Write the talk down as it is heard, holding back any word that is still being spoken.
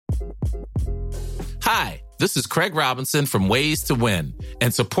Hi, this is Craig Robinson from Ways to Win,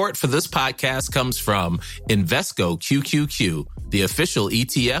 and support for this podcast comes from Invesco QQQ, the official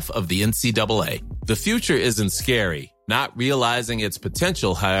ETF of the NCAA. The future isn't scary. Not realizing its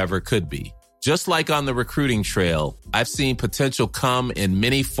potential, however, could be. Just like on the recruiting trail, I've seen potential come in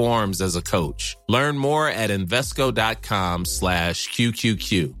many forms as a coach. Learn more at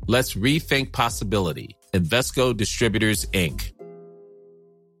Invesco.com/QQQ. Let's rethink possibility. Invesco Distributors, Inc.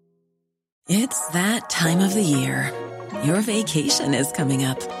 It's that time of the year. Your vacation is coming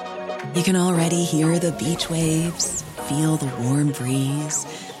up. You can already hear the beach waves, feel the warm breeze,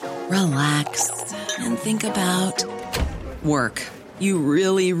 relax, and think about work. You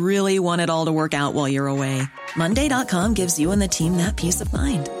really, really want it all to work out while you're away. Monday.com gives you and the team that peace of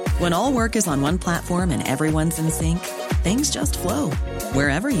mind. When all work is on one platform and everyone's in sync, things just flow.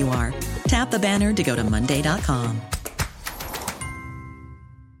 Wherever you are, tap the banner to go to Monday.com.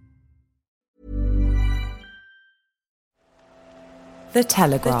 The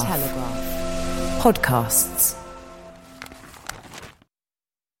Telegraph. Podcasts.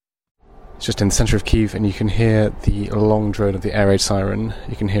 It's just in the centre of Kyiv, and you can hear the long drone of the air raid siren.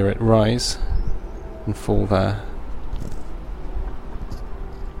 You can hear it rise and fall there.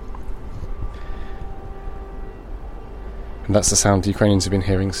 And that's the sound the Ukrainians have been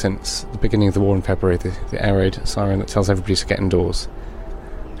hearing since the beginning of the war in February, the air raid siren that tells everybody to get indoors.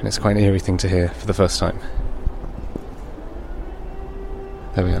 And it's quite an eerie thing to hear for the first time.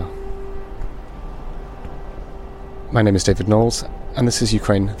 There we are. My name is David Knowles, and this is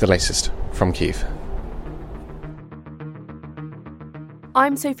Ukraine, the latest from Kyiv.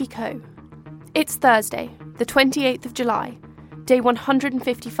 I'm Sophie Coe. It's Thursday, the 28th of July, day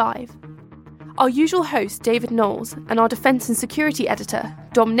 155. Our usual host, David Knowles, and our defence and security editor,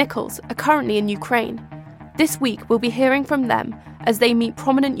 Dom Nichols, are currently in Ukraine. This week we'll be hearing from them as they meet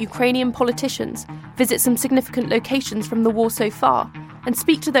prominent Ukrainian politicians, visit some significant locations from the war so far, and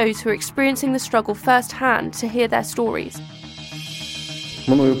speak to those who are experiencing the struggle firsthand to hear their stories.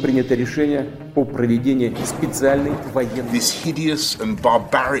 This hideous and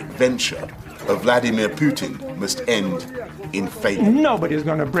barbaric venture of Vladimir Putin must end in failure. Nobody's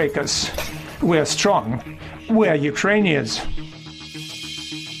going to break us. We're strong. We're Ukrainians.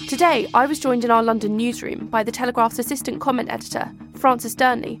 Today, I was joined in our London newsroom by the Telegraph's assistant comment editor, Francis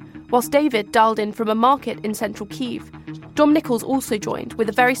Durnley, whilst David dialed in from a market in central Kyiv. Dom Nichols also joined with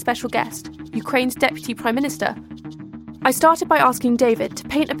a very special guest, Ukraine's Deputy Prime Minister. I started by asking David to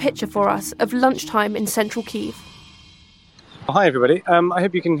paint a picture for us of lunchtime in central Kyiv. Hi everybody, I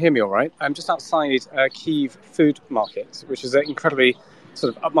hope you can hear me all right. I'm just outside Kyiv Food Market, which is an incredibly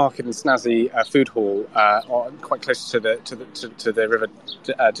sort of upmarket and snazzy food hall, quite close to the river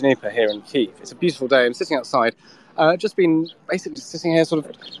Dnieper here in Kyiv. It's a beautiful day. I'm sitting outside. Just been basically sitting here, sort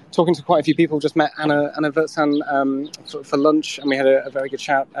of talking to quite a few people. Just met Anna Vertsan for lunch, and we had a very good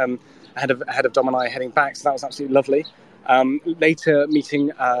chat ahead of Dom and I heading back. So that was absolutely lovely. Later,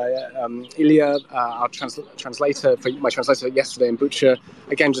 meeting Ilya, our translator for my translator yesterday in Bucha.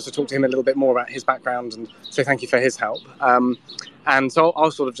 Again, just to talk to him a little bit more about his background and say thank you for his help. And so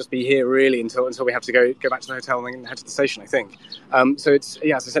I'll sort of just be here really until we have to go back to the hotel and then head to the station, I think. So it's,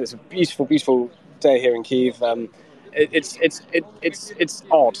 as I said, it's a beautiful day here in Kyiv. It's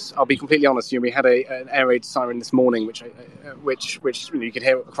odd. I'll be completely honest. We had an air raid siren this morning, which you could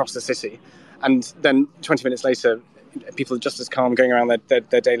hear across the city, and then 20 minutes later, people are just as calm, going around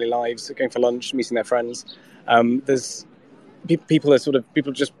their daily lives, going for lunch, meeting their friends. There's people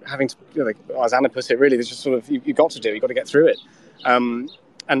just having to, as Anna put it, really, there's just sort of you've got to get through it, and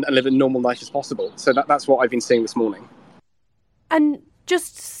live a normal life as possible. So that's what I've been seeing this morning. And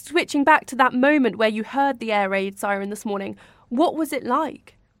just switching back to that moment where you heard the air raid siren this morning, what was it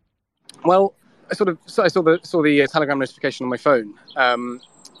like? Well, I saw the telegram notification on my phone, and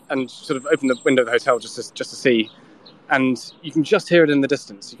sort of opened the window of the hotel just to see, and you can just hear it in the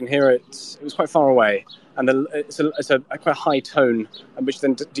distance. You can hear it. It was quite far away, and it's a quite high tone, which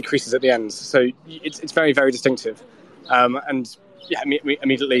then decreases at the end. So it's very, very distinctive, and. Yeah,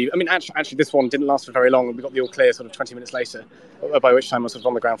 immediately. I mean, actually, this one didn't last for very long. We got the all clear sort of 20 minutes later, by which time I was sort of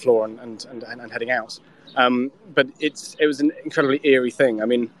on the ground floor and heading out. But it was an incredibly eerie thing. I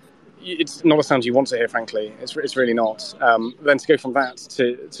mean, it's not a sound you want to hear, frankly. It's really not. Then to go from that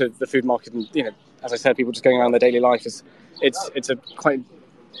to the food market, and as I said, people just going around their daily life you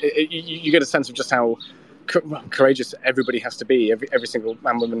get a sense of just how courageous everybody has to be, every single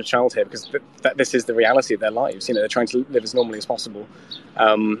man, woman and child here, because this is the reality of their lives. They're trying to live as normally as possible,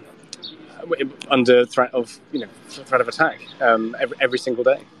 under threat of attack every single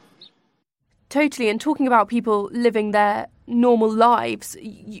day. Totally. And talking about people living their normal lives,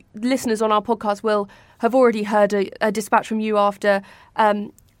 listeners on our podcast will have already heard a dispatch from you after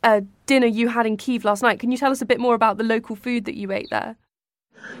a dinner you had in Kyiv last night. Can you tell us a bit more about the local food that you ate there?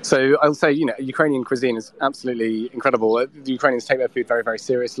 So I'll say, Ukrainian cuisine is absolutely incredible. The Ukrainians take their food very, very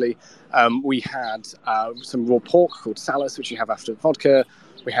seriously. We had some raw pork called salas, which you have after vodka.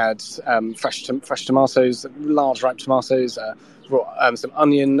 We had fresh tomatoes, large ripe tomatoes, some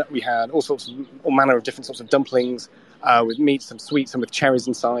onion. We had all manner of different sorts of dumplings with meat, some sweet, some with cherries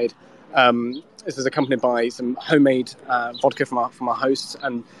inside. This is accompanied by some homemade vodka from our hosts,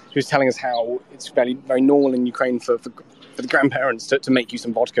 and he was telling us how it's very, very normal in Ukraine for the grandparents to make you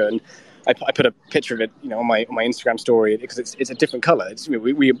some vodka. And I put a picture of it, on my Instagram story, because it's a different colour.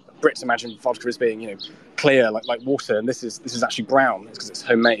 We Brits imagine vodka as being, clear like water, and this is actually brown because it's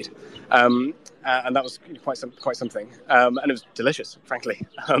homemade. And that was quite something, and it was delicious, frankly.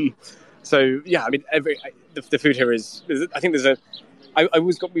 So yeah, I mean, the food here is. I think there's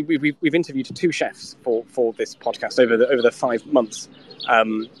we've interviewed 2 chefs for this podcast over the 5 months.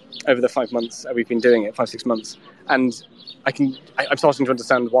 Over the 5 months we've been doing it, 5-6 months, and I'm starting to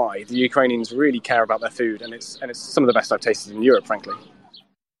understand why the Ukrainians really care about their food, and it's some of the best I've tasted in Europe, frankly.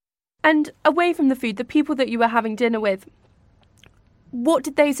 And away from the food, the people that you were having dinner with, what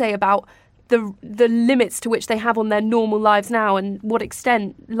did they say about the limits to which they have on their normal lives now, and what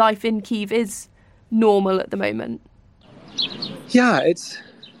extent life in Kyiv is normal at the moment? Yeah, it's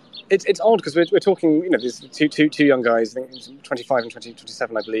odd because we're talking, there's two young guys, I think 25 and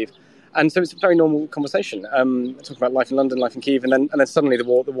 27, I believe. And so it's a very normal conversation, talking about life in London, life in Kyiv, and then suddenly the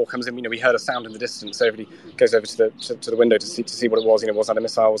war comes in. We heard a sound in the distance, so everybody goes over to the window to see what it was. Was that a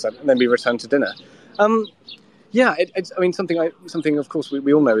missile? And then we return to dinner. Something of course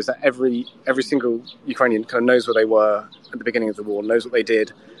we all know is that every single Ukrainian kind of knows where they were at the beginning of the war, knows what they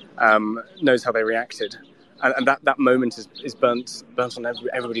did, knows how they reacted. And that moment is burnt on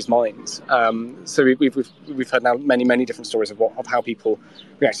everybody's minds. So we've heard now many different stories of how people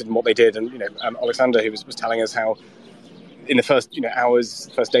reacted and what they did. And Alexander, who was telling us how in the first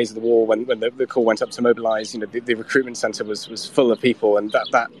first days of the war, when the call went up to mobilise, the recruitment centre was full of people, and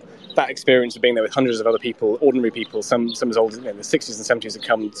that experience of being there with hundreds of other people, ordinary people, some as old as the 60s and 70s, had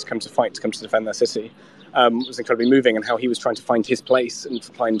come to fight, to come to defend their city. Was incredibly moving, and how he was trying to find his place and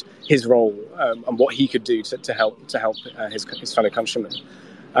find his role, and what he could do to help his fellow countrymen.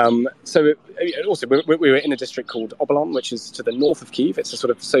 Also we were in a district called Obolon, which is to the north of Kyiv. It's a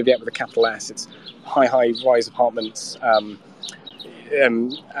sort of Soviet with a capital S. It's high rise apartments,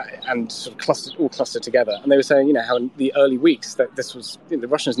 and sort of clustered together. And they were saying, how in the early weeks that this was, the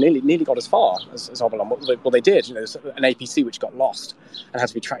Russians nearly got as far as Obolon. What they did, an APC which got lost and had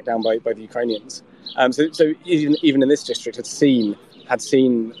to be tracked down by the Ukrainians. So even in this district had seen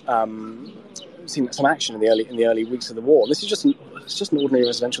some action in the early weeks of the war. And this is just an ordinary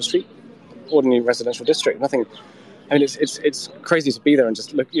residential street, ordinary residential district. Nothing. I mean, it's crazy to be there and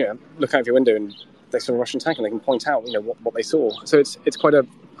just look out of your window and they saw a Russian tank and they can point out what they saw. So it's quite a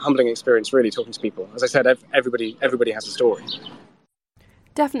humbling experience, really, talking to people. As I said, everybody has a story.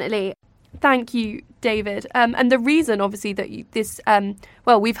 Definitely. Thank you, David. And the reason, obviously, that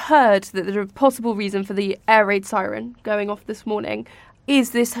we've heard that the possible reason for the air raid siren going off this morning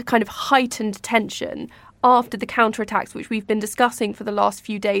is this kind of heightened tension after the counterattacks, which we've been discussing for the last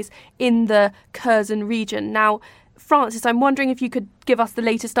few days in the Kherson region. Now, Francis, I'm wondering if you could give us the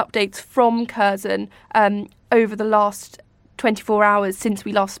latest updates from Kherson over the last 24 hours since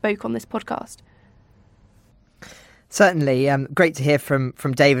we last spoke on this podcast. Certainly. Great to hear from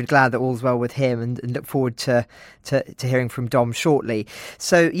David. Glad that all's well with him, and look forward to hearing from Dom shortly.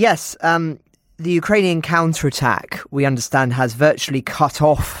 So, yes, the Ukrainian counterattack, we understand, has virtually cut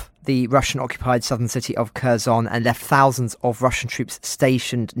off the Russian-occupied southern city of Kherson and left thousands of Russian troops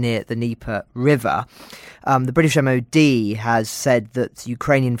stationed near the Dnieper River. The British MOD has said that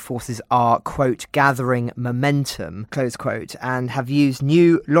Ukrainian forces are, quote, gathering momentum, close quote, and have used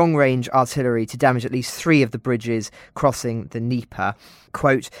new long-range artillery to damage at least 3 of the bridges crossing the Dnieper.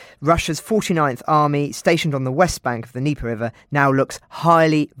 Quote, Russia's 49th Army, stationed on the west bank of the Dnieper River, now looks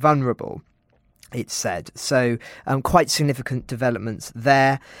highly vulnerable, it's said. So quite significant developments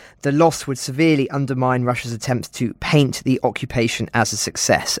there. The loss would severely undermine Russia's attempts to paint the occupation as a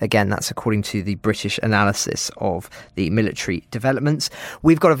success. Again, that's according to the British analysis of the military developments.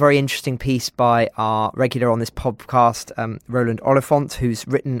 We've got a very interesting piece by our regular on this podcast, Roland Oliphant, who's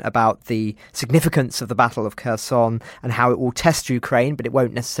written about the significance of the Battle of Kherson and how it will test Ukraine, but it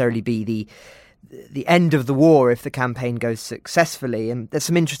won't necessarily be the end of the war if the campaign goes successfully. And there's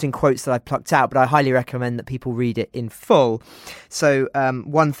some interesting quotes that I plucked out, but I highly recommend that people read it in full. So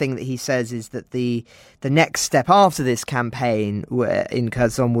one thing that he says is that the next step after this campaign in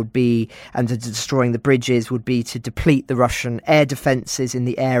Kherson would be, and to destroying the bridges, would be to deplete the Russian air defences in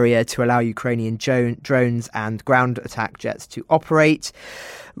the area to allow Ukrainian drones and ground attack jets to operate.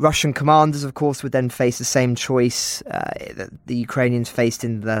 Russian commanders, of course, would then face the same choice that the Ukrainians faced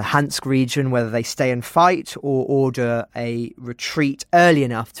in the Luhansk region, whether they stay and fight or order a retreat early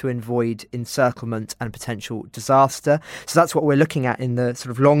enough to avoid encirclement and potential disaster. So that's what we're looking at in the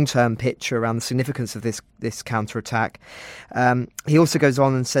sort of long-term picture around the significance of this counterattack. He also goes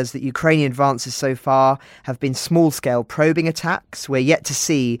on and says that Ukrainian advances so far have been small-scale probing attacks. We're yet to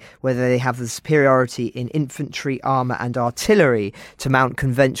see whether they have the superiority in infantry, armour and artillery to mount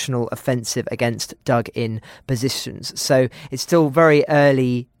conventional offensive against dug-in positions. So it's still very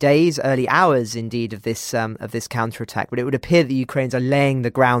early days, early hours indeed of this counterattack, but it would appear that the Ukrainians are laying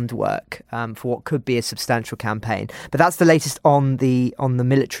the groundwork for what could be a substantial campaign. But that's the latest on the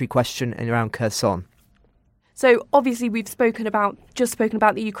military question around Kherson. So obviously we've spoken about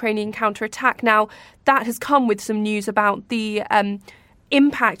the Ukrainian counterattack. Now that has come with some news about the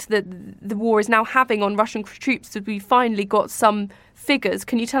impact that the war is now having on Russian troops. So we finally got some figures.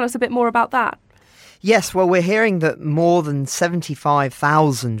 Can you tell us a bit more about that? Yes, well, we're hearing that more than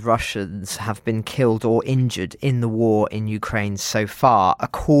 75,000 Russians have been killed or injured in the war in Ukraine so far,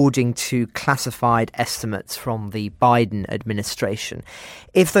 according to classified estimates from the Biden administration.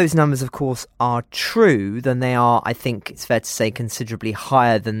 If those numbers, of course, are true, then they are, I think it's fair to say, considerably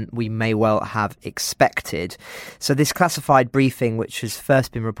higher than we may well have expected. So this classified briefing, which has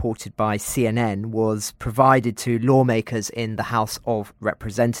first been reported by CNN, was provided to lawmakers in the House of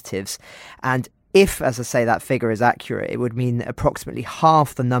Representatives. And if, as I say, that figure is accurate, it would mean that approximately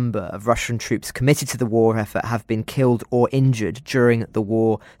half the number of Russian troops committed to the war effort have been killed or injured during the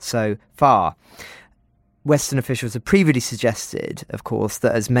war so far. Western officials have previously suggested, of course,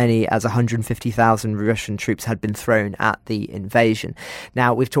 that as many as 150,000 Russian troops had been thrown at the invasion.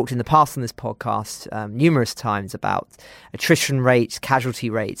 Now, we've talked in the past on this podcast numerous times about attrition rates, casualty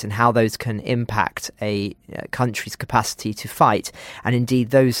rates, and how those can impact a country's capacity to fight. And indeed,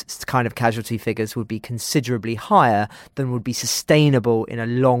 those kind of casualty figures would be considerably higher than would be sustainable in a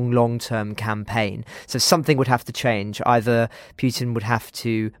long-term campaign. So something would have to change. Either Putin would have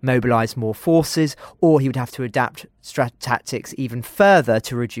to mobilize more forces, or he would have to adapt tactics even further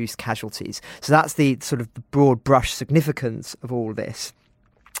to reduce casualties. So that's the sort of the broad brush significance of all this.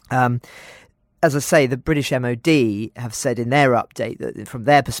 As I say, the British MOD have said in their update that from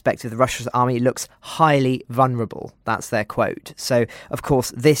their perspective, the Russian army looks highly vulnerable. That's their quote. So, of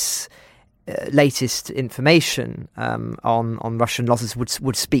course, this latest information on Russian losses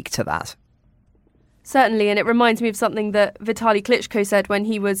would speak to that. Certainly, and it reminds me of something that Vitaly Klitschko said when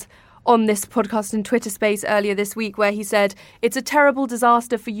he was on this podcast and Twitter space earlier this week, where he said it's a terrible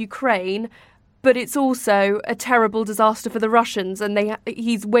disaster for Ukraine, but it's also a terrible disaster for the Russians, and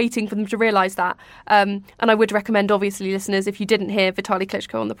he's waiting for them to realise that. And I would recommend, obviously, listeners, if you didn't hear Vitaly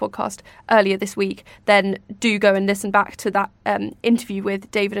Klitschko on the podcast earlier this week, then do go and listen back to that interview with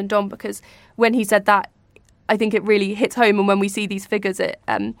David and Dom, because when he said that, I think it really hits home, and when we see these figures, it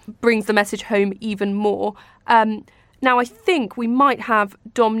brings the message home even more. Now, I think we might have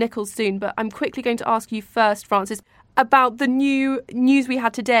Dom Nichols soon, but I'm quickly going to ask you first, Francis, about the new news we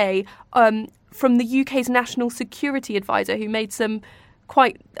had today from the UK's National Security Advisor, who made some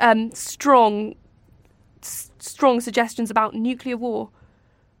quite strong suggestions about nuclear war.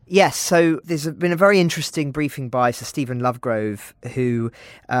 Yes, so there's been a very interesting briefing by Sir Stephen Lovegrove, who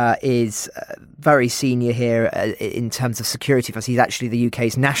is very senior here in terms of security. He's actually the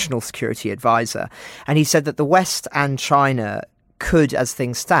UK's National Security Advisor. And he said that the West and China could, as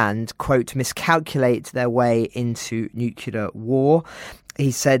things stand, quote, miscalculate their way into nuclear war.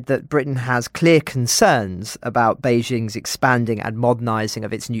 He said that Britain has clear concerns about Beijing's expanding and modernising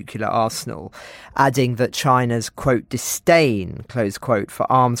of its nuclear arsenal, adding that China's, quote, disdain, close quote, for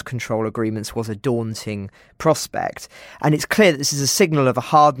arms control agreements was a daunting prospect. And it's clear that this is a signal of a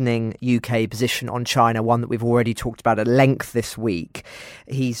hardening UK position on China, one that we've already talked about at length this week.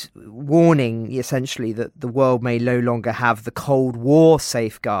 He's warning, essentially, that the world may no longer have the Cold War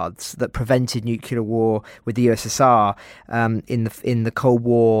safeguards that prevented nuclear war with the USSR in the Cold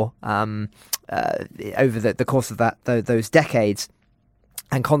War over the course of those decades.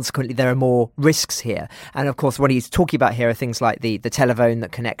 And consequently, there are more risks here. And of course, what he's talking about here are things like the telephone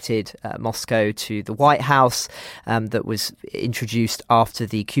that connected Moscow to the White House, that was introduced after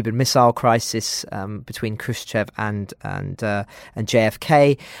the Cuban Missile Crisis between Khrushchev and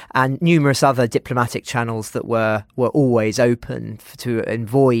JFK, and numerous other diplomatic channels that were always open to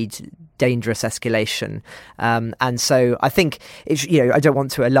avoid dangerous escalation. And so I think, I don't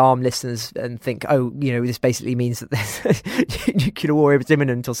want to alarm listeners and think, this basically means that there's nuclear war is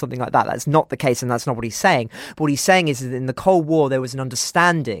imminent or something like that. That's not the case, and that's not what he's saying. But what he's saying is that in the Cold War, there was an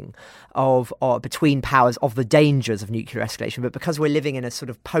understanding of between powers of the dangers of nuclear escalation. But because we're living in a sort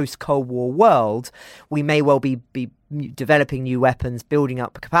of post-Cold War world, we may well be developing new weapons, building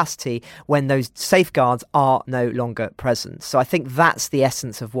up capacity when those safeguards are no longer present. So I think that's the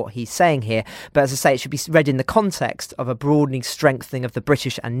essence of what he's saying here. But as I say, it should be read in the context of a broadening strengthening of the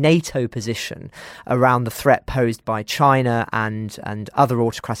British and NATO position around the threat posed by China and other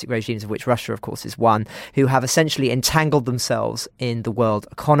autocratic regimes, of which Russia, of course, is one, who have essentially entangled themselves in the world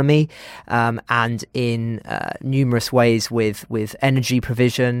economy and in numerous ways with energy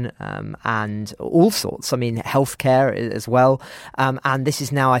provision and all sorts. I mean, healthcare as well. And this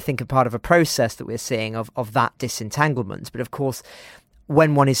is now, I think, a part of a process that we're seeing of that disentanglement. But of course,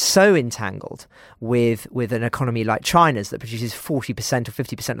 when one is so entangled with an economy like China's that produces 40% or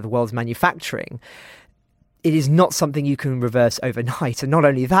 50% of the world's manufacturing, it is not something you can reverse overnight. And not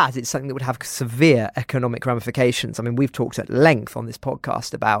only that, it's something that would have severe economic ramifications. I mean, we've talked at length on this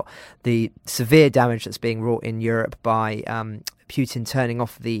podcast about the severe damage that's being wrought in Europe by Putin turning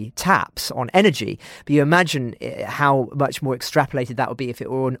off the taps on energy. But you imagine how much more extrapolated that would be if it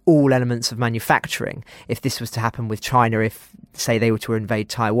were on all elements of manufacturing, if this was to happen with China, if, say, they were to invade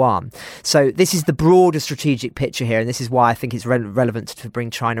Taiwan. So this is the broader strategic picture here, and this is why I think it's relevant to bring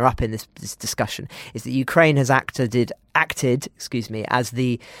China up in this discussion, is that Ukraine has acted as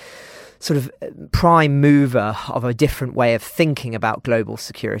the sort of prime mover of a different way of thinking about global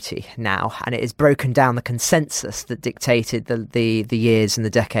security now, and it has broken down the consensus that dictated the years and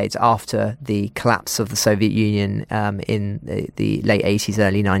the decades after the collapse of the Soviet Union in the late 80s,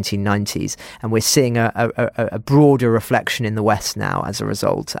 early 1990s, and we're seeing a broader reflection in the West now as a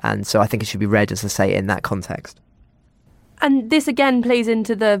result, and so I think it should be read, as I say, in that context. And this again plays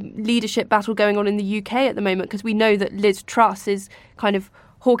into the leadership battle going on in the UK at the moment, because we know that Liz Truss is kind of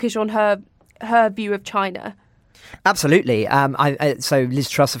hawkish on her view of China. Absolutely. So Liz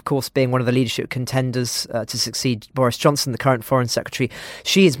Truss, of course, being one of the leadership contenders to succeed Boris Johnson, the current Foreign Secretary,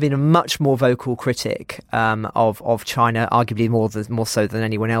 she has been a much more vocal critic of China, arguably more so than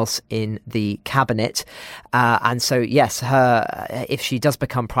anyone else in the cabinet. And so, yes, if she does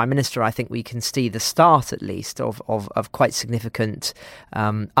become Prime Minister, I think we can see the start, at least, of quite significant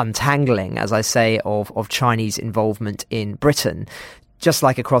untangling, as I say, of Chinese involvement in Britain. Just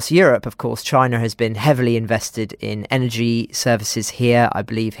like across Europe, of course, China has been heavily invested in energy services here. I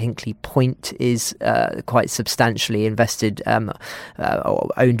believe Hinkley Point is quite substantially invested, or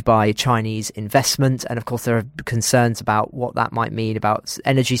owned by Chinese investment. And of course, there are concerns about what that might mean about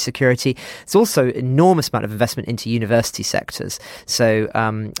energy security. There's also an enormous amount of investment into university sectors. So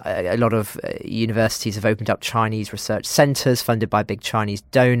a lot of universities have opened up Chinese research centres funded by big Chinese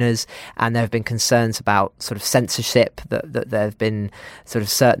donors. And there have been concerns about sort of censorship, that there have been sort of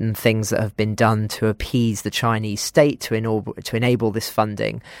certain things that have been done to appease the Chinese state to enable this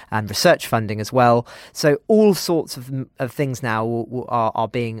funding and research funding as well. So all sorts of things now are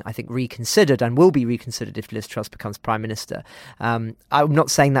being, I think, reconsidered and will be reconsidered if Liz Truss becomes Prime Minister. I'm not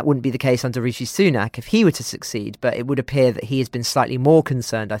saying that wouldn't be the case under Rishi Sunak if he were to succeed, but it would appear that he has been slightly more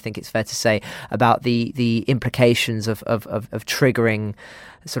concerned, I think it's fair to say, about the implications of triggering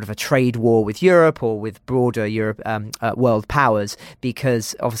sort of a trade war with Europe or with broader world powers,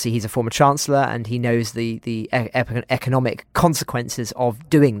 because obviously he's a former chancellor and he knows the economic consequences of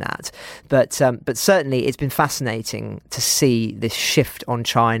doing that. But certainly it's been fascinating to see this shift on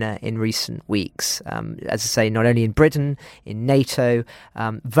China in recent weeks. As I say, not only in Britain, in NATO,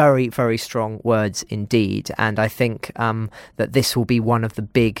 very, very strong words indeed. And I think that this will be one of the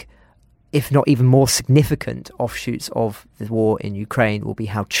big, if not even more significant offshoots of the war in Ukraine, will be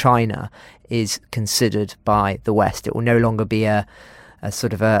how China is considered by the West. It will no longer be a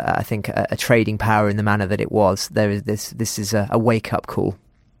sort of I think a trading power in the manner that it was. This is a wake-up call.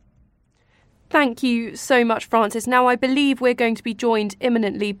 Thank you so much, Francis. Now, I believe we're going to be joined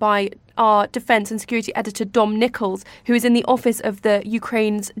imminently by our Defence and Security Editor, Dom Nichols, who is in the office of the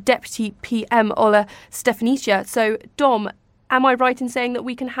Ukraine's Deputy PM, Ola Stefanishyna. So, Dom, am I right in saying that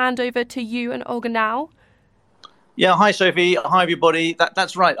we can hand over to you and Olga now? Yeah, hi Sophie, hi everybody.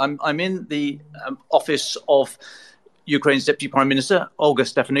 That's right. I'm in the office of Ukraine's Deputy Prime Minister, Olga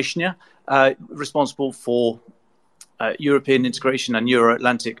Stefanishyna, responsible for European integration and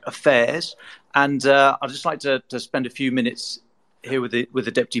Euro-Atlantic affairs. And I'd just like to spend a few minutes here with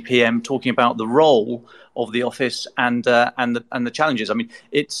the Deputy PM talking about the role of the office and the challenges. I mean,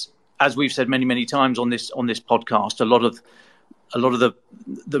 it's, as we've said many times on this podcast, a lot of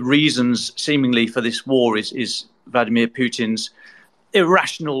the reasons seemingly for this war is Vladimir Putin's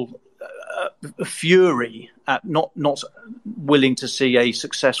irrational fury at not willing to see a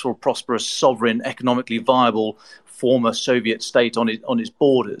successful, prosperous, sovereign, economically viable former Soviet state on its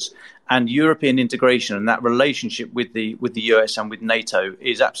borders. And European integration and that relationship with the US and with NATO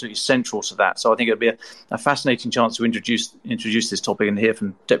is absolutely central to that. So I think it'll be a fascinating chance to introduce this topic and hear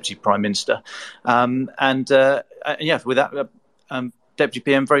from Deputy Prime Minister. With that, Deputy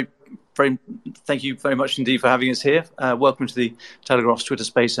PM, very thank you very much indeed for having us here. Welcome to the Telegraph's Twitter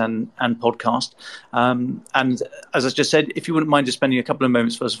Space and podcast. And as I just said, if you wouldn't mind just spending a couple of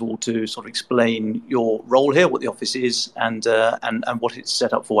moments, first of all, to sort of explain your role here, what the office is, and what it's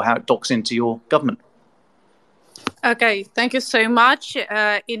set up for, how it docks into your government. Okay, thank you so much.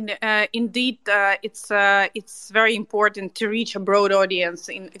 Indeed, it's very important to reach a broad audience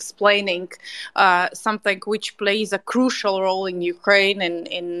in explaining something which plays a crucial role in Ukraine and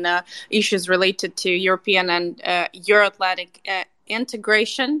in issues related to European and Euro-Atlantic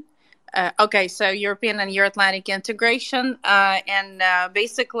integration. So European and Euro-Atlantic integration,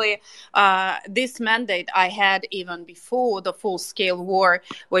 basically this mandate I had even before the full-scale war,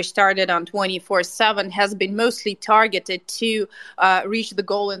 which started on 24/7, has been mostly targeted to reach the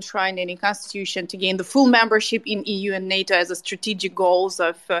goal enshrined in the Constitution to gain the full membership in EU and NATO as a strategic goals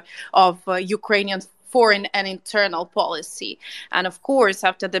of Ukrainian foreign and internal policy. And of course,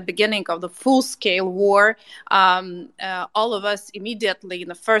 after the beginning of the full-scale war, all of us immediately in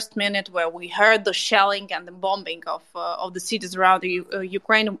the first minute where we heard the shelling and the bombing of the cities around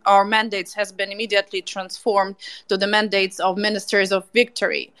Ukraine, our mandates has been immediately transformed to the mandates of ministers of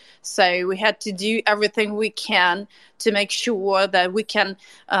victory. So we had to do everything we can to make sure that we can,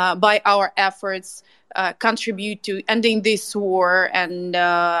 by our efforts, contribute to ending this war and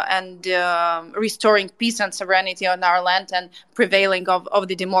restoring peace and sovereignty on our land and prevailing of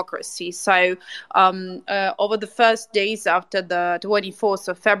the democracy. So over the first days after the 24th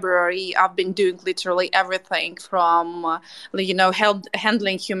of February, I've been doing literally everything from,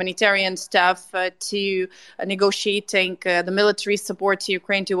 handling humanitarian stuff to negotiating the military support to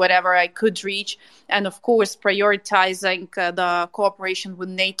Ukraine to whatever I could reach. And of course, prioritizing the cooperation with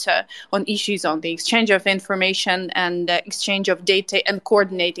NATO on issues on the exchange of information and exchange of data and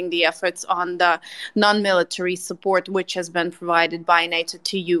coordinating the efforts on the non-military support which has been provided by NATO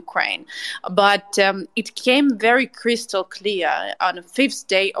to Ukraine. But it came very crystal clear on the fifth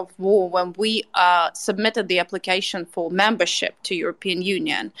day of war when we submitted the application for membership to European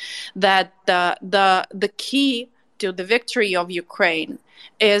Union that the key to the victory of Ukraine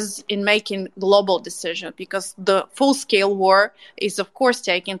is in making global decisions, because the full-scale war is, of course,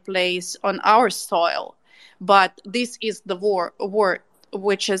 taking place on our soil. But this is the war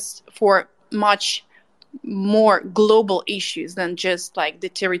which is for much more global issues than just like the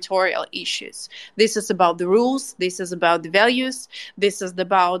territorial issues. This is about the rules. This is about the values. This is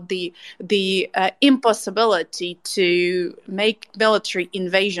about the impossibility to make military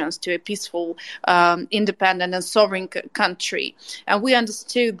invasions to a peaceful, independent and sovereign country. And we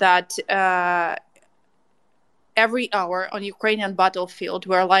understood that every hour on Ukrainian battlefield,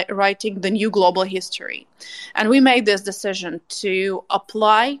 we're writing the new global history. And we made this decision to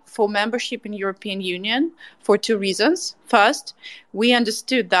apply for membership in European Union for two reasons. First, we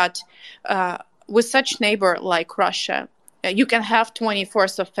understood that with such neighbor like Russia, you can have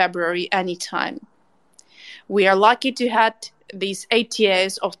 24th of February anytime. We are lucky to have these 8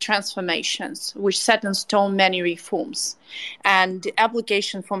 years of transformations, which set in stone many reforms. And the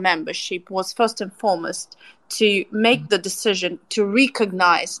application for membership was first and foremost to make the decision to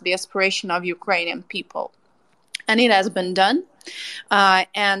recognize the aspiration of Ukrainian people. And it has been done.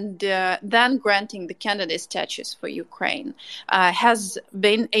 Then granting the candidate status for Ukraine has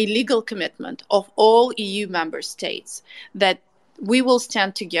been a legal commitment of all EU member states that we will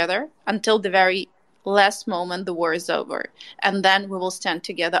stand together until the very last moment the war is over, and then we will stand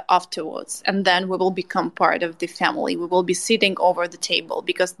together afterwards, and then we will become part of the family. We will be sitting over the table,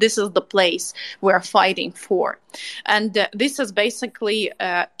 because this is the place we're fighting for. And this has basically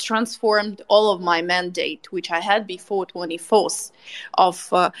transformed all of my mandate, which I had before 24th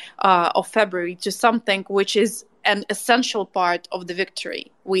of February, to something which is an essential part of the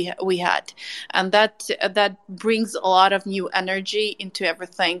victory we had, and that brings a lot of new energy into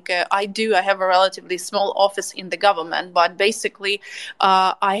everything. I have a relatively small office in the government, but basically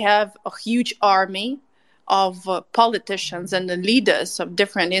I have a huge army of politicians and the leaders of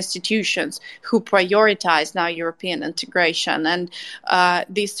different institutions who prioritize now European integration. And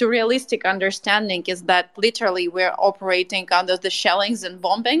the surrealistic understanding is that literally we're operating under the shellings and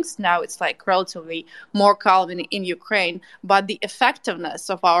bombings. Now it's like relatively more calm in Ukraine, but the effectiveness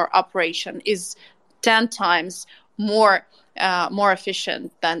of our operation is 10 times more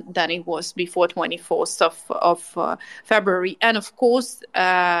efficient than it was before 24th of February. And of course,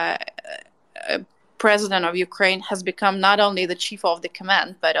 President of Ukraine has become not only the chief of the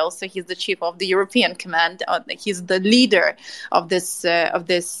command, but also he's the chief of the European command. He's the leader of this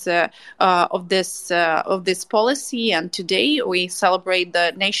policy. And today we celebrate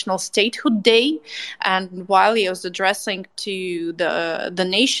the National Statehood Day. And while he was addressing to the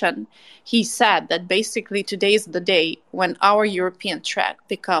nation, he said that basically today is the day when our European track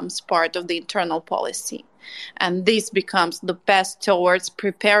becomes part of the internal policy. And this becomes the best towards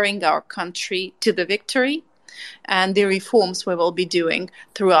preparing our country to the victory and the reforms we will be doing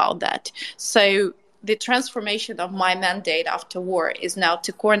throughout that. So the transformation of my mandate after war is now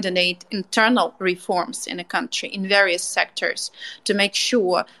to coordinate internal reforms in a country in various sectors to make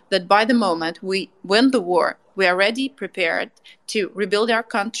sure that by the moment we win the war, we are ready, prepared to rebuild our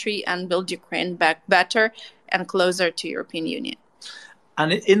country and build Ukraine back better and closer to European Union.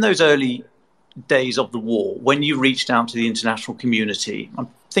 And in those early days of the war, when you reached out to the international community, I'm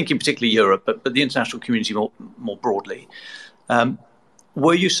thinking particularly Europe, but the international community more broadly,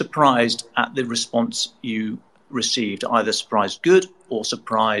 were you surprised at the response you received, either surprised good or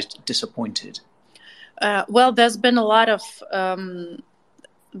surprised disappointed? Well, there's been a lot of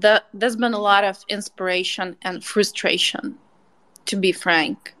inspiration and frustration, to be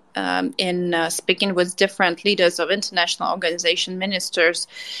frank. In speaking with different leaders of international organization, ministers,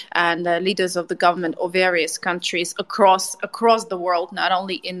 and leaders of the government of various countries across the world, not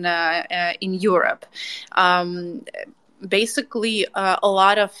only in Europe. Basically, a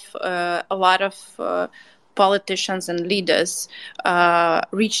lot of politicians and leaders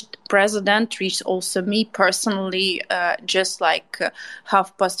reached president, reached also me personally, just like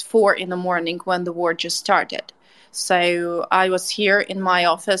 4:30 in the morning when the war just started. So I was here in my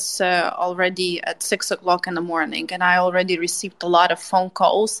office already at 6 o'clock in the morning, and I already received a lot of phone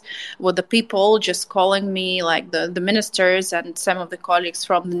calls with the people just calling me, like the ministers and some of the colleagues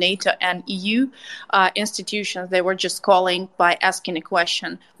from the NATO and EU institutions. They were just calling by asking a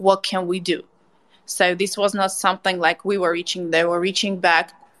question: what can we do? So this was not something like we were reaching. They were reaching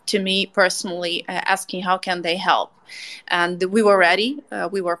back to me personally, asking how can they help. And we were ready.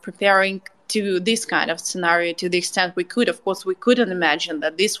 We were preparing to this kind of scenario to the extent we could. Of course, we couldn't imagine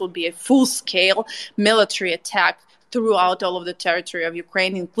that this would be a full-scale military attack throughout all of the territory of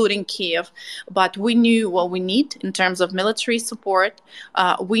Ukraine, including Kiev. But we knew what we need in terms of military support.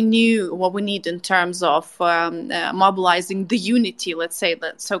 We knew what we need in terms of mobilizing the unity, let's say,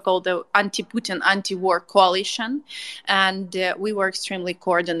 the so-called anti-Putin, anti-war coalition. And we were extremely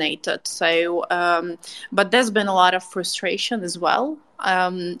coordinated. So, but there's been a lot of frustration as well.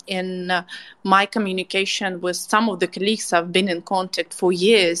 In my communication with some of the colleagues, I've been in contact for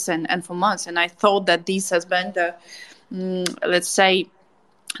years and for months, and I thought that this has been the, let's say,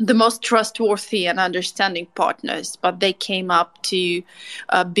 the most trustworthy and understanding partners, but they came up to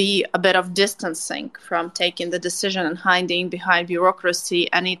be a bit of distancing from taking the decision and hiding behind bureaucracy.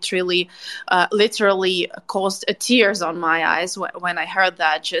 And it really literally caused tears on my eyes when I heard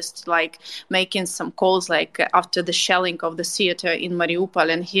that, just like making some calls, like after the shelling of the theater in Mariupol,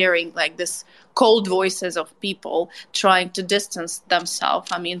 and hearing like this cold voices of people trying to distance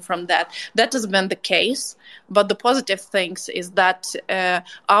themselves, from that. That has been the case. But the positive things is that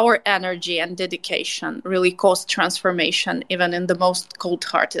our energy and dedication really caused transformation, even in the most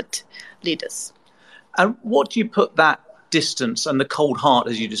cold-hearted leaders. And what do you put that distance and the cold heart,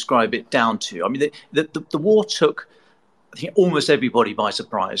 as you describe it, down to? The war took, I think, almost everybody by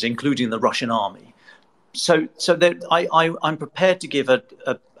surprise, including the Russian army. So I'm prepared to give a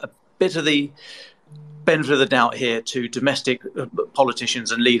bit of the benefit of the doubt here to domestic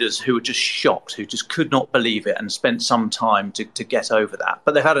politicians and leaders who were just shocked, who just could not believe it and spent some time to get over that.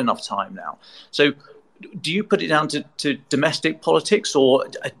 But they've had enough time now. So do you put it down to domestic politics, or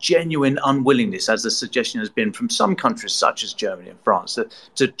a genuine unwillingness, as the suggestion has been from some countries such as Germany and France,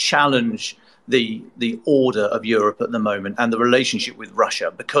 to challenge the order of Europe at the moment and the relationship with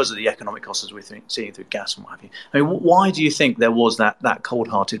Russia because of the economic costs as we're seeing through gas and what have you? Why do you think there was that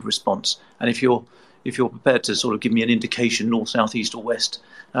cold-hearted response? And if you're if you're prepared to sort of give me an indication, north, south, east, or west,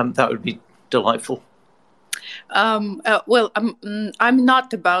 that would be delightful. I'm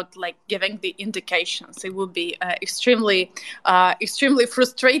not about like giving the indications. It would be extremely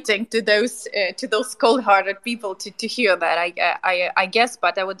frustrating to those cold-hearted people to hear that. I guess,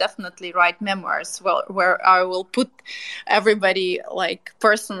 but I would definitely write memoirs where I will put everybody like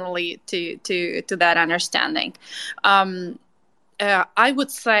personally to that understanding. I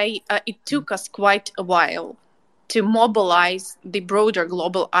would say it took us quite a while to mobilize the broader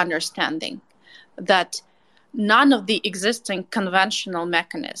global understanding that none of the existing conventional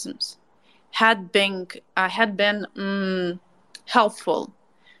mechanisms had been helpful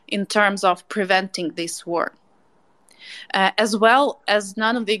in terms of preventing this war, as well as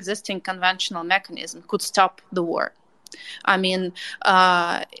none of the existing conventional mechanisms could stop the war. I mean,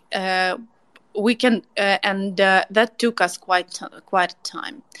 we can, and that took us quite a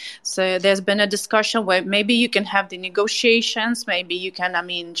time. So there's been a discussion where maybe you can have the negotiations, maybe you can,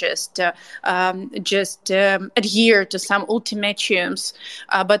 just adhere to some ultimatums.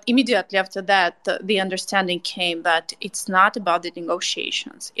 But immediately after that, the understanding came that it's not about the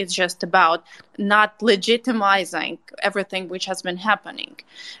negotiations. It's just about not legitimizing everything which has been happening.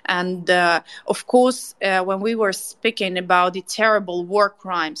 And of course, when we were speaking about the terrible war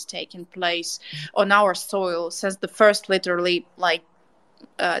crimes taking place on our soil since the first literally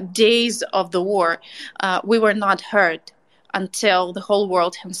days of the war, we were not heard until the whole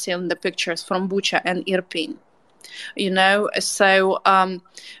world has seen the pictures from Bucha and Irpin.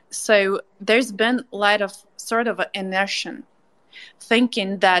 So there's been a lot of sort of inertia,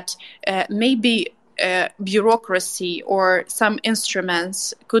 thinking that maybe bureaucracy or some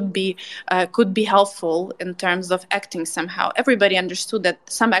instruments could be helpful in terms of acting somehow. Everybody understood that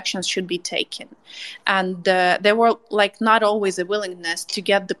some actions should be taken, and there were not always a willingness to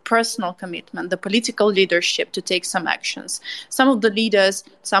get the personal commitment, the political leadership to take some actions. Some of the leaders,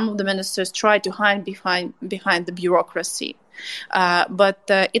 some of the ministers tried to hide behind the bureaucracy. But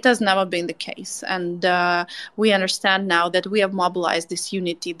it has never been the case, and we understand now that we have mobilized this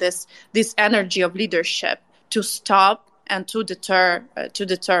unity, this energy of leadership to stop and to deter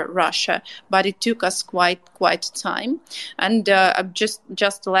Russia. But it took us quite time. And just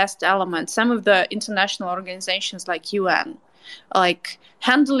the last element: some of the international organizations like UN,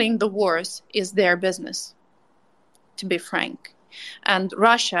 handling the wars is their business, to be frank, and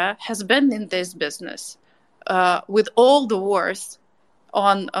Russia has been in this business. With all the wars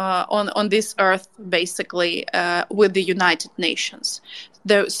on this earth, basically, with the United Nations.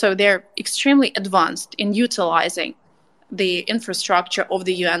 So they're extremely advanced in utilizing the infrastructure of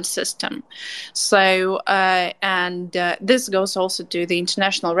the UN system. So, this goes also to the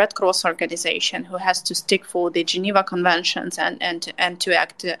International Red Cross Organization, who has to stick for the Geneva Conventions and to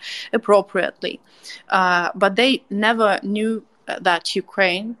act appropriately. But they never knew that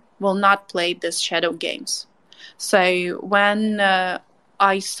Ukraine will not play these shadow games. So when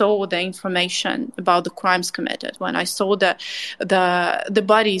I saw the information about the crimes committed, when I saw the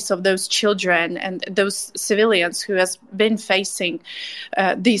bodies of those children and those civilians who has been facing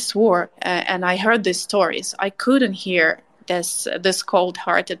this war, and I heard these stories, I couldn't hear this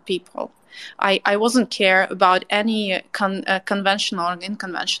cold-hearted people. I wasn't care about any conventional or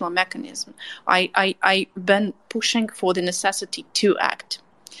unconventional mechanism. I've been pushing for the necessity to act.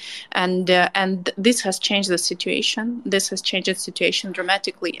 And this has changed the situation. This has changed the situation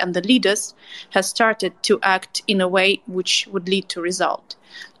dramatically, and the leaders have started to act in a way which would lead to result.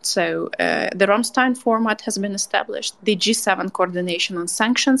 So the Ramstein format has been established. The G7 coordination on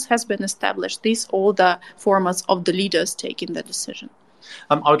sanctions has been established. These all the formats of the leaders taking the decision.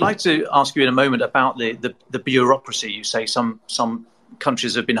 I would like to ask you in a moment about the bureaucracy. You say some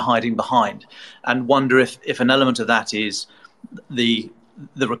countries have been hiding behind, and wonder if an element of that is the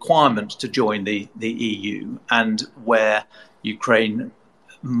requirement to join the EU, and where Ukraine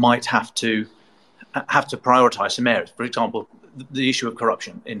might have to prioritise some areas. For example, the issue of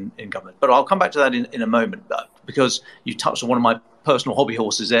corruption in government. But I'll come back to that in a moment, because you touched on one of my personal hobby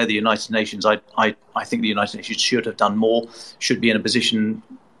horses there, the United Nations. I think the United Nations should have done more, should be in a position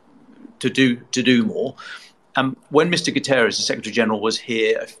to do more. When Mr. Guterres, the Secretary General, was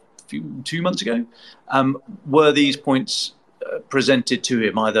here 2 months ago, were these points presented to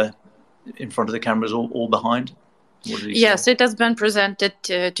him either in front of the cameras or behind? Yes, it has been presented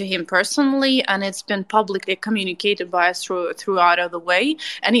to him personally, and it's been publicly communicated by us throughout of the way,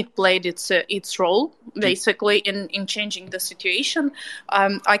 and it played its role basically in changing the situation.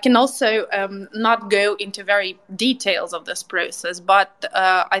 I can also not go into very details of this process, but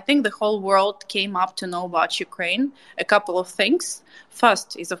I think the whole world came up to know about Ukraine. A couple of things.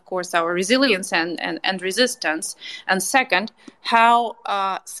 First is, of course, our resilience and resistance, and second, how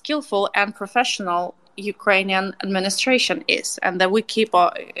skillful and professional Ukrainian administration is, and that we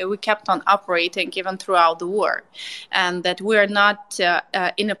kept on operating even throughout the war, and that we are not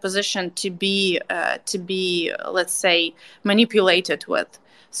in a position to be let's say manipulated with.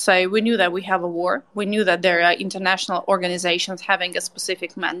 So we knew that we have a war. We knew that there are international organizations having a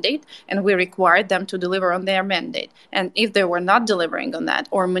specific mandate, and we required them to deliver on their mandate. And if they were not delivering on that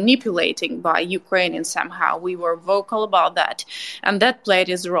or manipulating by Ukrainians somehow, we were vocal about that. And that played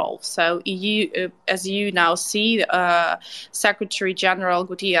its role. So as you now see, Secretary General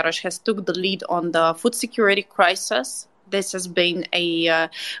Guterres has took the lead on the food security crisis. This has been a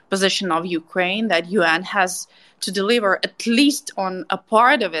position of Ukraine that UN has to deliver at least on a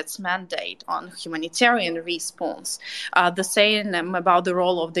part of its mandate on humanitarian response. The same about the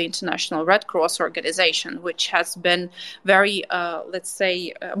role of the International Red Cross Organization, which has been very, let's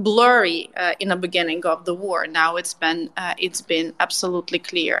say, blurry in the beginning of the war. Now it's been absolutely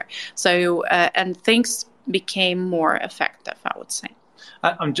clear. So and things became more effective, I would say.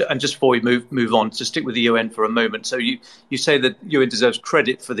 And just before we move on, to stick with the UN for a moment. So you say that UN deserves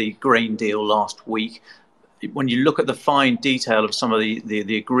credit for the grain deal last week. When you look at the fine detail of some of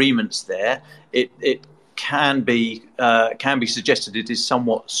the agreements there, it can be suggested it is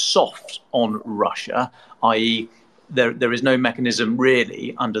somewhat soft on Russia, i.e. there is no mechanism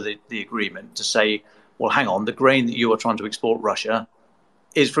really under the agreement to say, well, hang on, the grain that you are trying to export Russia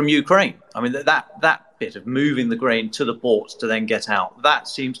is from Ukraine. I mean, that bit of moving the grain to the ports to then get out, that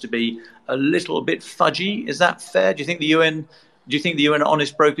seems to be a little bit fudgy. Is that fair? Do you think the UN are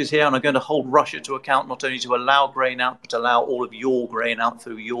honest brokers here and are going to hold Russia to account, not only to allow grain out, but allow all of your grain out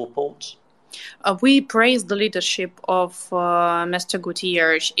through your ports? We praise the leadership of Mr.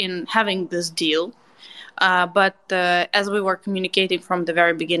 Guterres in having this deal. But as we were communicating from the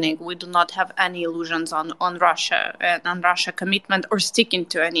very beginning, we do not have any illusions on Russia and on Russia commitment or sticking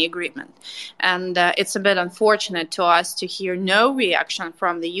to any agreement. And it's a bit unfortunate to us to hear no reaction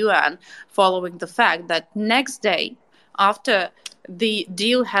from the UN following the fact that next day, after the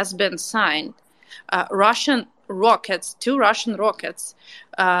deal has been signed, two Russian rockets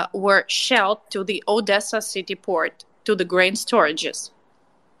were shelled to the Odessa city port, to the grain storages,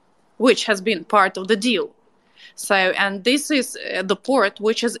 which has been part of the deal. So, and this is the port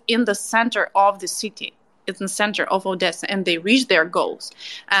which is in the center of the city. It's in the center of Odessa, and they reached their goals.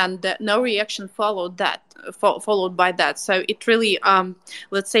 And no reaction followed by that. So it really,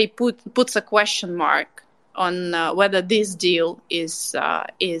 let's say, puts a question mark on whether this deal is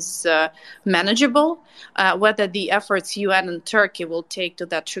manageable, whether the efforts UN and Turkey will take to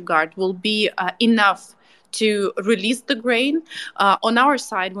that regard will be enough to release the grain. On our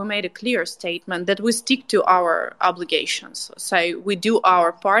side, we made a clear statement that we stick to our obligations. So we do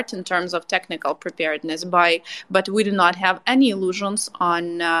our part in terms of technical preparedness, but we do not have any illusions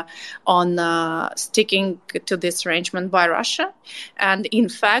on sticking to this arrangement by Russia. And in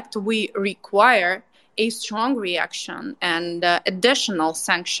fact, we require a strong reaction and additional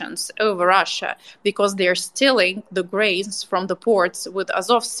sanctions over Russia because they're stealing the grains from the ports with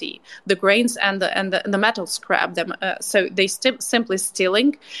Azov Sea, the grains and the metal scrap. So they simply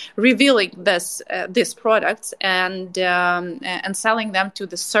stealing, revealing these products and selling them to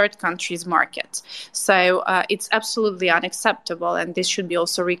the third countries' markets. So it's absolutely unacceptable, and this should be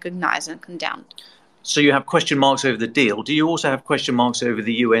also recognized and condemned. So you have question marks over the deal. Do you also have question marks over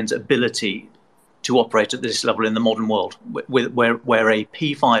the UN's ability to operate at this level in the modern world, where a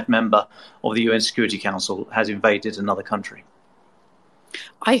P5 member of the UN Security Council has invaded another country?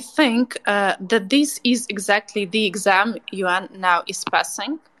 I think that this is exactly the exam UN now is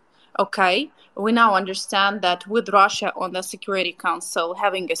passing. Okay, we now understand that with Russia on the Security Council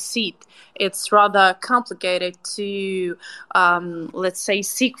having a seat, it's rather complicated to, let's say,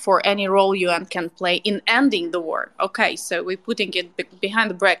 seek for any role UN can play in ending the war. Okay, so we're putting it behind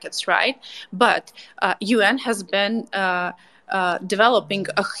the brackets, right? But UN has been developing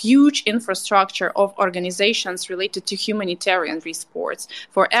a huge infrastructure of organizations related to humanitarian response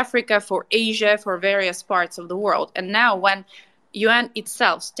for Africa, for Asia, for various parts of the world. And now when UN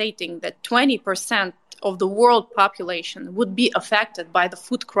itself stating that 20% of the world population would be affected by the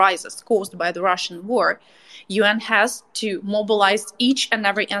food crisis caused by the Russian war, UN has to mobilize each and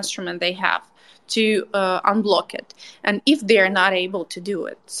every instrument they have to unblock it. And if they are not able to do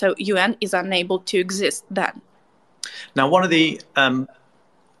it, so UN is unable to exist then. Now, one of the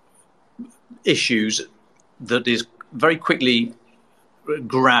issues that is very quickly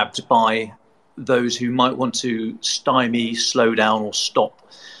grabbed by those who might want to stymie, slow down or stop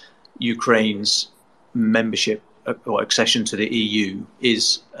Ukraine's membership or accession to the EU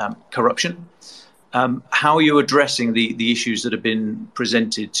is corruption. How are you addressing the issues that have been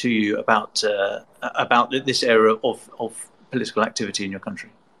presented to you about this area of political activity in your country?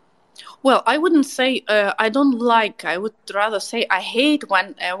 Well, I wouldn't say I don't like. I would rather say I hate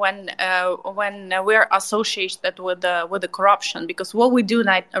when we're associated with the corruption, because what we do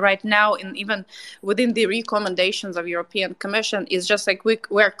right now, and even within the recommendations of European Commission, is just like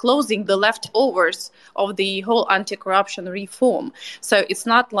we're closing the leftovers of the whole anti-corruption reform. So it's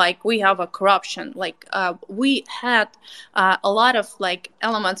not like we have a corruption. Like we had a lot of like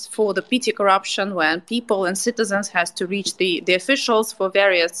elements for the petty corruption when people and citizens has to reach the officials for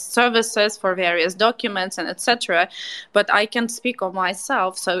various services, for various documents, and etc. But I can speak of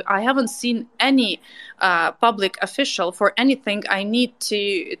myself, so I haven't seen any public official for anything I need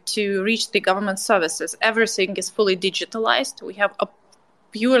to reach the government services. Everything is fully digitalized. We have a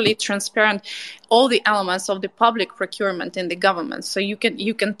purely transparent all the elements of the public procurement in the government, so you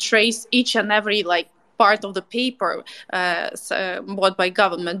can trace each and every like part of the paper bought by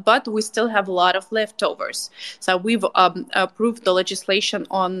government, but we still have a lot of leftovers. So we've approved the legislation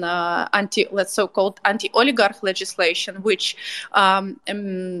on so-called anti-oligarch legislation, which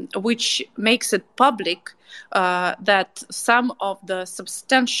makes it public that some of the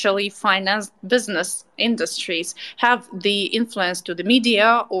substantially financed business industries have the influence to the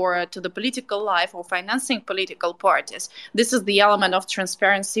media or to the political life or financing political parties. This is the element of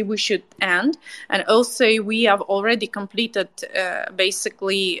transparency we should end. And also we have already completed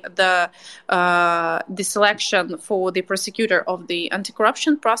basically the selection for the prosecutor of the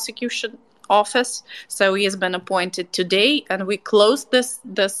anti-corruption prosecution office. So he has been appointed today, and we closed this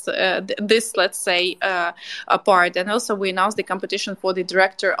let's say part. And also we announced the competition for the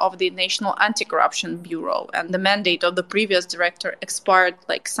director of the National Anti-Corruption Bureau, and the mandate of the previous director expired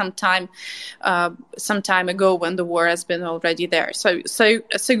like some time ago when the war has been already there. So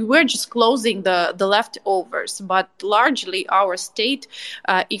we're just closing the leftovers, but largely our state,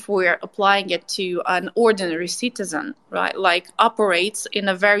 if we're applying it to an ordinary citizen, right, like operates in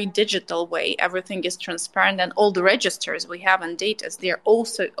a very digital way. Everything is transparent, and all the registers we have and data, they're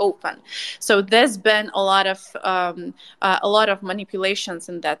also open. So there's been a lot of manipulations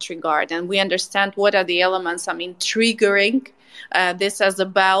in that regard, and we understand what are the elements. I mean, triggering this as a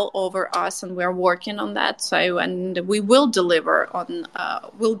bell over us, and we're working on that. So, and we will deliver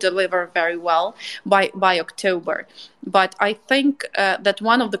very well by October. But I think that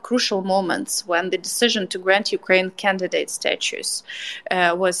one of the crucial moments when the decision to grant Ukraine candidate status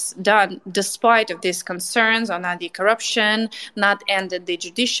was done, despite of these concerns on anti-corruption, not ended the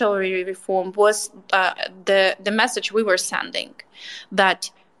judiciary reform, was the message we were sending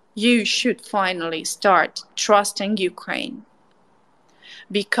that you should finally start trusting Ukraine.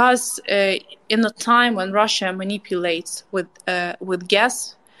 Because in a time when Russia manipulates with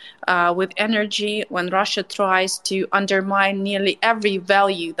gas, with energy, when Russia tries to undermine nearly every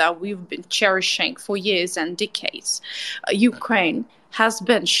value that we've been cherishing for years and decades, Ukraine has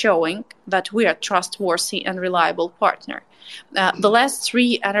been showing that we are a trustworthy and reliable partner. The last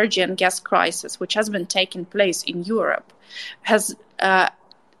three energy and gas crises, which has been taking place in Europe, has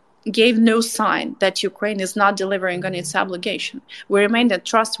gave no sign that Ukraine is not delivering on its obligation. We remain a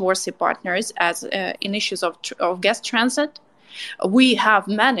trustworthy partners as in issues of gas transit. We have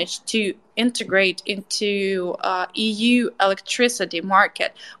managed to integrate into EU electricity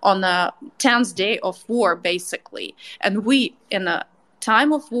market on a 10th day of war, basically. And we, in a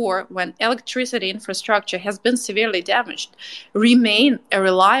time of war, when electricity infrastructure has been severely damaged, remain a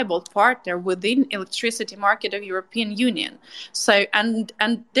reliable partner within electricity market of European Union. So, and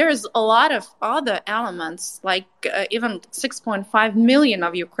there's a lot of other elements, like even 6.5 million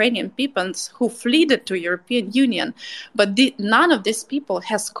of Ukrainian people who fled to European Union, but none of these people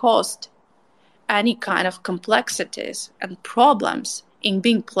has caused any kind of complexities and problems in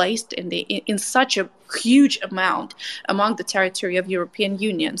being placed in such a huge amount among the territory of European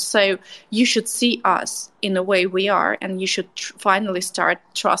Union. So you should see us in the way we are, and you should finally start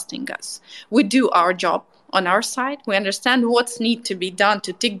trusting us. We do our job on our side. We understand what's need to be done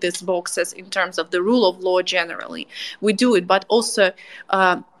to tick these boxes in terms of the rule of law generally. We do it, but also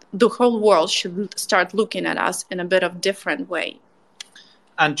the whole world should start looking at us in a bit of different way.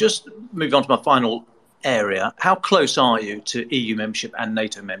 And just moving on to my final area, how close are you to EU membership and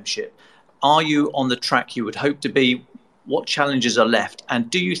NATO membership? Are you on the track you would hope to be? What challenges are left? And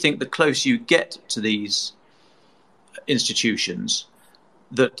do you think the closer you get to these institutions,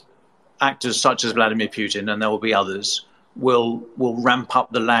 that actors such as Vladimir Putin, and there will be others, will ramp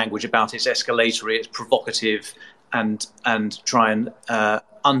up the language about it's escalatory, it's provocative, and try and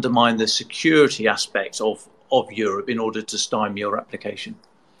undermine the security aspects of Europe in order to stymie your application?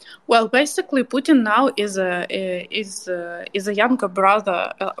 Well, basically, Putin now is a younger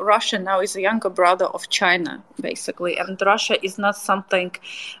brother. Russia now is a younger brother of China, basically, and Russia is not something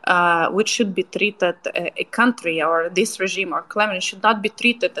which should be treated. A country or this regime or Kremlin should not be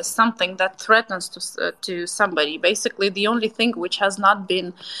treated as something that threatens to somebody. Basically, the only thing which has not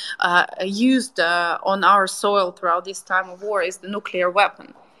been used on our soil throughout this time of war is the nuclear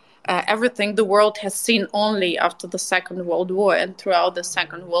weapon. Everything the world has seen only after the Second World War and throughout the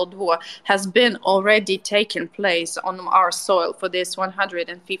Second World War has been already taking place on our soil for this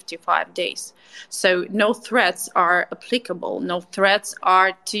 155 days. So no threats are applicable. No threats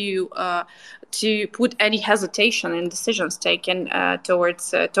are to put any hesitation in decisions taken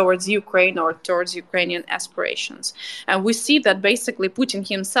towards Ukraine or towards Ukrainian aspirations. And we see that basically Putin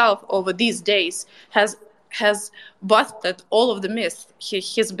himself over these days has busted all of the myths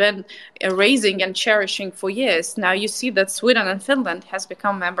he's been raising and cherishing for years. Now you see that Sweden and Finland has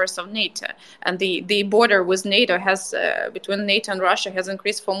become members of NATO, and the border with NATO has between NATO and Russia has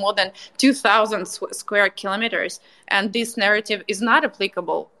increased for more than 2,000 square kilometers, and this narrative is not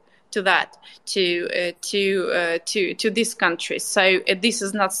applicable to that, to this country. So this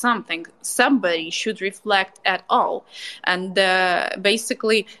is not something somebody should reflect at all. And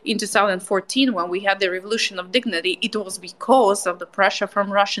basically in 2014, when we had the Revolution of Dignity, it was because of the pressure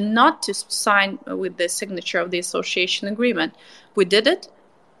from Russia not to sign with the signature of the association agreement. We did it.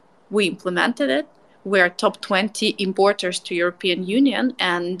 We implemented it. We are top 20 importers to European Union,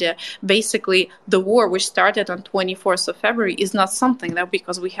 and basically the war which started on 24th of February is not something that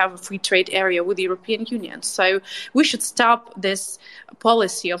because we have a free trade area with the European Union. So we should stop this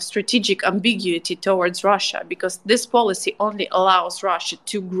policy of strategic ambiguity towards Russia, because this policy only allows Russia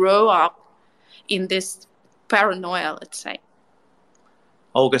to grow up in this paranoia, let's say.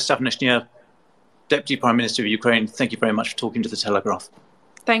 Olga Stefanishyna, Deputy Prime Minister of Ukraine, thank you very much for talking to The Telegraph.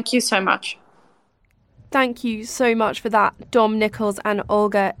 Thank you so much. Thank you so much for that, Dom Nichols and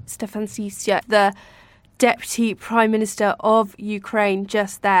Olga Stefanishyna, the Deputy Prime Minister of Ukraine,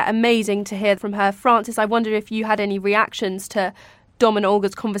 just there. Amazing to hear from her. Francis, I wonder if you had any reactions to Dom and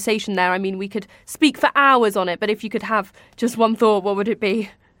Olga's conversation there. I mean, we could speak for hours on it, but if you could have just one thought, what would it be?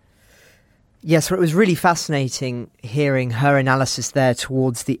 Yes, well, it was really fascinating hearing her analysis there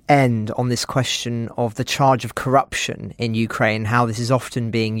towards the end on this question of the charge of corruption in Ukraine, how this is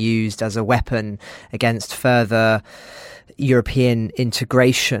often being used as a weapon against further European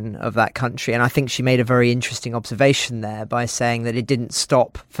integration of that country. And I think she made a very interesting observation there by saying that it didn't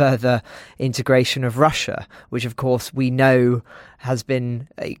stop further integration of Russia, which of course we know has been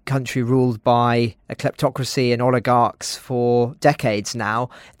a country ruled by a kleptocracy and oligarchs for decades now.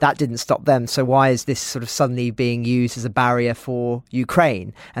 That didn't stop them. So why is this sort of suddenly being used as a barrier for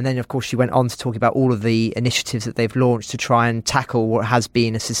Ukraine? And then, of course, she went on to talk about all of the initiatives that they've launched to try and tackle what has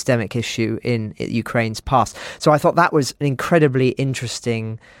been a systemic issue in Ukraine's past. So I thought that was an incredibly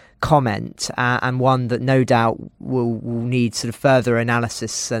interesting comment, and one that no doubt will need sort of further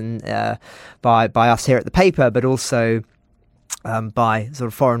analysis and by us here at the paper, but also by sort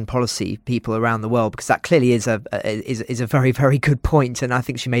of foreign policy people around the world, because that clearly is a very, very good point, and I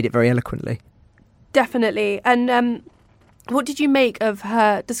think she made it very eloquently. Definitely. And what did you make of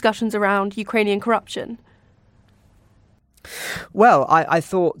her discussions around Ukrainian corruption? Well, I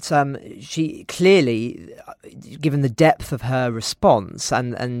thought she clearly, given the depth of her response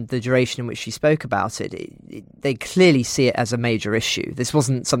and the duration in which she spoke about it, they clearly see it as a major issue. This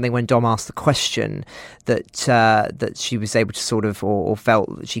wasn't something when Dom asked the question that she was able to sort of or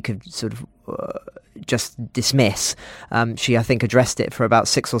felt that she could sort of just dismiss. She, I think, addressed it for about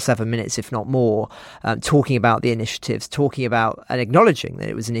 6 or 7 minutes, if not more, talking about the initiatives, talking about and acknowledging that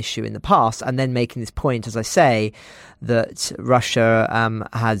it was an issue in the past, and then making this point, as I say, that Russia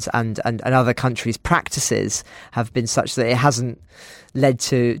has and other countries' practices have been such that it hasn't led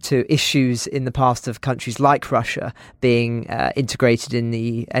to issues in the past of countries like Russia being integrated in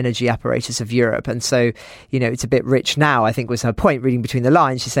the energy apparatus of Europe. And so, you know, it's a bit rich now, I think was her point, reading between the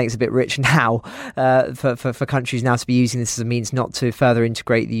lines. She's saying it's a bit rich now for countries now to be using this as a means not to further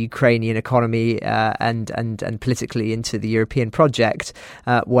integrate the Ukrainian economy and politically into the European project,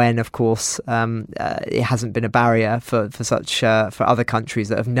 when, of course, it hasn't been a barrier for such for other countries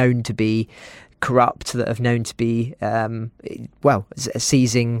that have known to be corrupt, that have known to be,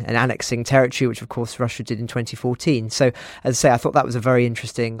 seizing and annexing territory, which of course Russia did in 2014. So, as I say, I thought that was a very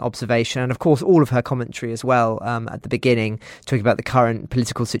interesting observation. And of course, all of her commentary as well at the beginning, talking about the current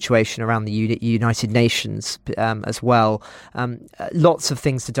political situation around the United Nations as well. Lots of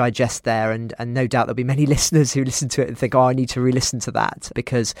things to digest there, and no doubt there'll be many listeners who listen to it and think, I need to re-listen to that,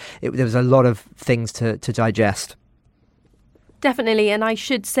 because there was a lot of things to digest. Definitely, and I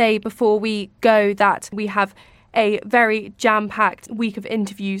should say before we go that we have a very jam-packed week of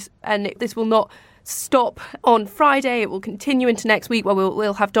interviews, and this will not stop on Friday. It will continue into next week, where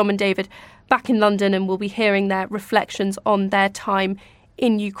we'll have Dom and David back in London, and we'll be hearing their reflections on their time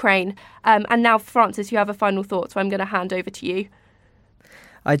in Ukraine. And now, Francis, you have a final thought, so I'm going to hand over to you.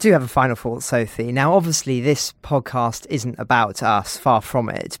 I do have a final thought, Sophie. Now, obviously, this podcast isn't about us, far from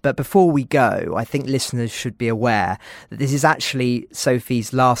it. But before we go, I think listeners should be aware that this is actually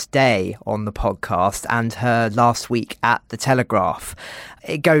Sophie's last day on the podcast and her last week at The Telegraph.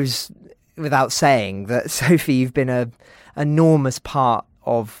 It goes without saying that, Sophie, you've been an enormous part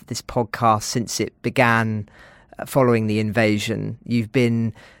of this podcast since it began following the invasion. You've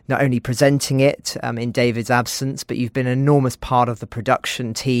been not only presenting it in David's absence, but you've been an enormous part of the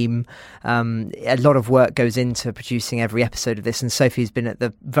production team. A lot of work goes into producing every episode of this, and Sophie's been at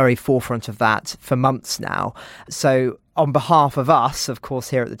the very forefront of that for months now. So on behalf of us, of course,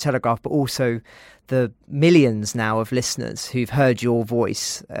 here at The Telegraph, but also the millions now of listeners who've heard your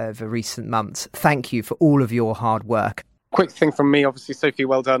voice over recent months, thank you for all of your hard work. Quick thing from me, obviously, Sophie,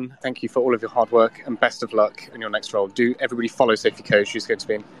 well done. Thank you for all of your hard work, and best of luck in your next role. Do everybody follow Sophie Coe. She's going to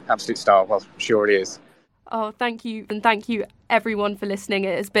be an absolute star. Well, she already is. Oh, thank you. And thank you, everyone, for listening.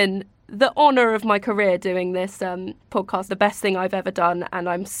 It has been the honour of my career doing this podcast, the best thing I've ever done. And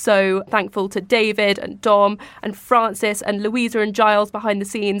I'm so thankful to David and Dom and Francis and Louisa and Giles behind the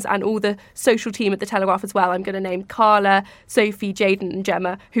scenes, and all the social team at The Telegraph as well. I'm going to name Carla, Sophie, Jaden and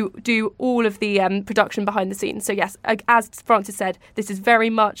Gemma, who do all of the production behind the scenes. So yes, as Francis said, this is very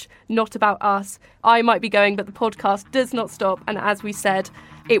much not about us. I might be going, but the podcast does not stop. And as we said,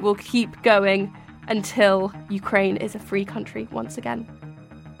 it will keep going until Ukraine is a free country once again.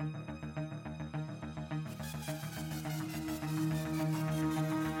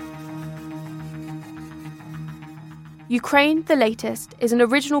 Ukraine the Latest is an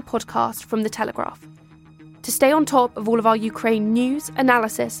original podcast from The Telegraph. To stay on top of all of our Ukraine news,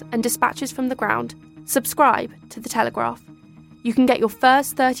 analysis and dispatches from the ground, subscribe to The Telegraph. You can get your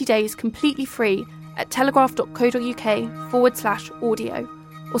first 30 days completely free at telegraph.co.uk/audio,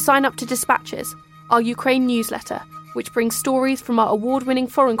 or sign up to Dispatches, our Ukraine newsletter, which brings stories from our award-winning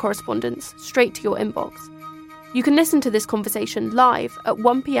foreign correspondents straight to your inbox. You can listen to this conversation live at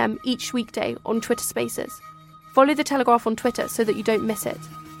 1 p.m. each weekday on Twitter Spaces. Follow The Telegraph on Twitter so that you don't miss it.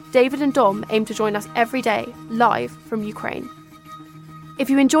 David and Dom aim to join us every day, live from Ukraine. If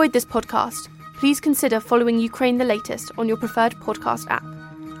you enjoyed this podcast, please consider following Ukraine the Latest on your preferred podcast app.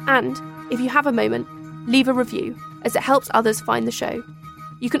 And, if you have a moment, leave a review, as it helps others find the show.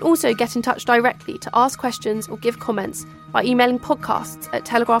 You can also get in touch directly to ask questions or give comments by emailing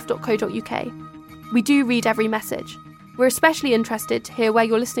podcasts@telegraph.co.uk. We do read every message. We're especially interested to hear where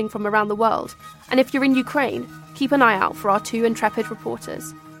you're listening from around the world, and if you're in Ukraine, keep an eye out for our 2 intrepid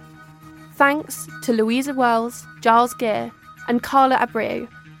reporters. Thanks to Louisa Wells, Giles Gear, and Carla Abreu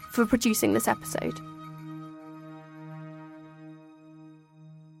for producing this episode.